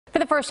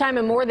For the first time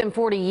in more than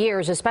 40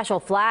 years, a special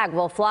flag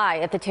will fly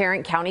at the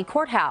Tarrant County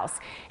Courthouse.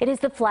 It is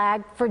the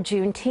flag for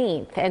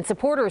Juneteenth, and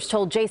supporters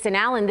told Jason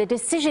Allen the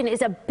decision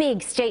is a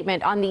big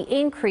statement on the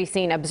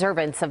increasing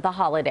observance of the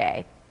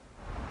holiday.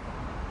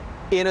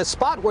 In a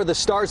spot where the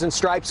stars and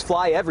stripes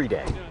fly every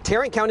day,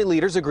 Tarrant County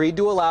leaders agreed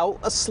to allow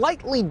a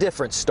slightly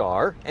different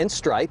star and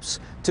stripes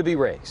to be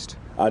raised.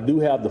 I do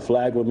have the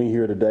flag with me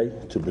here today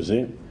to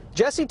present.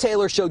 Jesse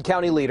Taylor showed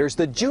county leaders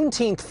the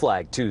Juneteenth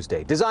flag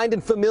Tuesday, designed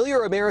in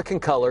familiar American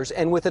colors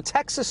and with a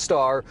Texas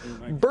star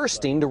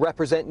bursting to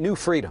represent new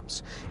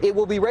freedoms. It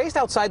will be raised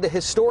outside the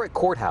historic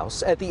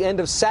courthouse at the end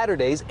of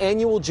Saturday's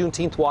annual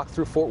Juneteenth walk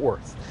through Fort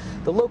Worth.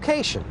 The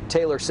location,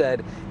 Taylor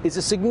said, is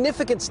a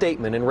significant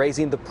statement in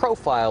raising the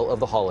profile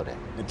of the holiday.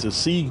 And to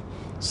see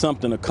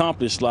something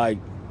accomplished like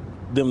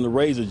them to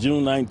raise a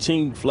June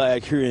 19th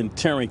flag here in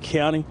Tarrant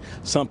County,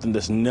 something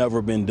that's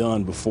never been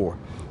done before.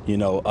 You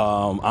know,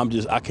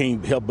 I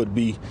can't help but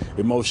be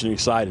emotionally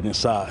excited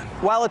inside.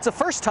 While it's a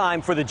first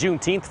time for the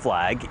Juneteenth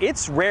flag,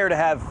 it's rare to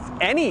have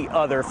any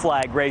other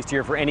flag raised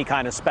here for any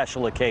kind of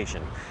special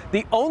occasion.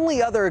 The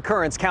only other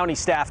occurrence county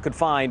staff could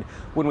find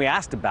when we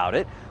asked about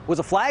it was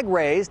a flag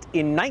raised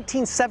in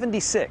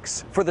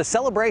 1976 for the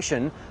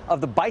celebration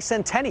of the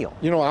bicentennial.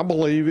 You know, I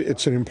believe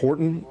it's an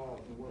important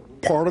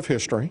part of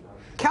history.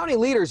 County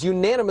leaders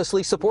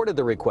unanimously supported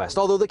the request,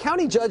 although the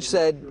county judge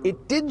said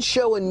it did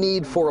show a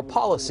need for a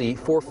policy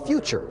for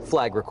future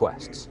flag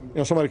requests. You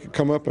know, somebody could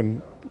come up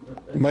and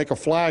make a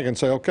flag and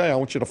say, okay, I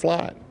want you to fly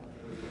it.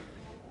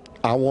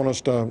 I want us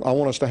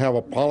to have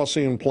a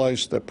policy in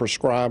place that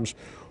prescribes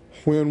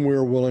when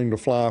we're willing to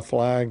fly a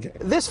flag.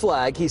 This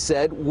flag, he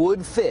said,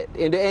 would fit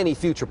into any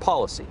future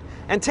policy.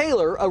 And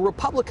Taylor, a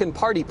Republican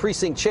Party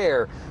precinct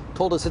chair,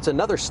 told us it's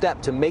another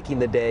step to making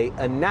the day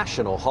a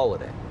national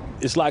holiday.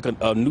 It's like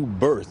a new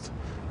birth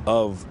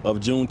of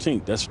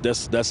Juneteenth.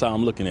 That's how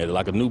I'm looking at it,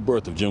 like a new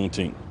birth of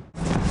Juneteenth.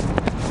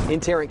 In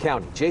Tarrant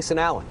County, Jason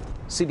Allen,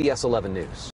 CBS 11 News.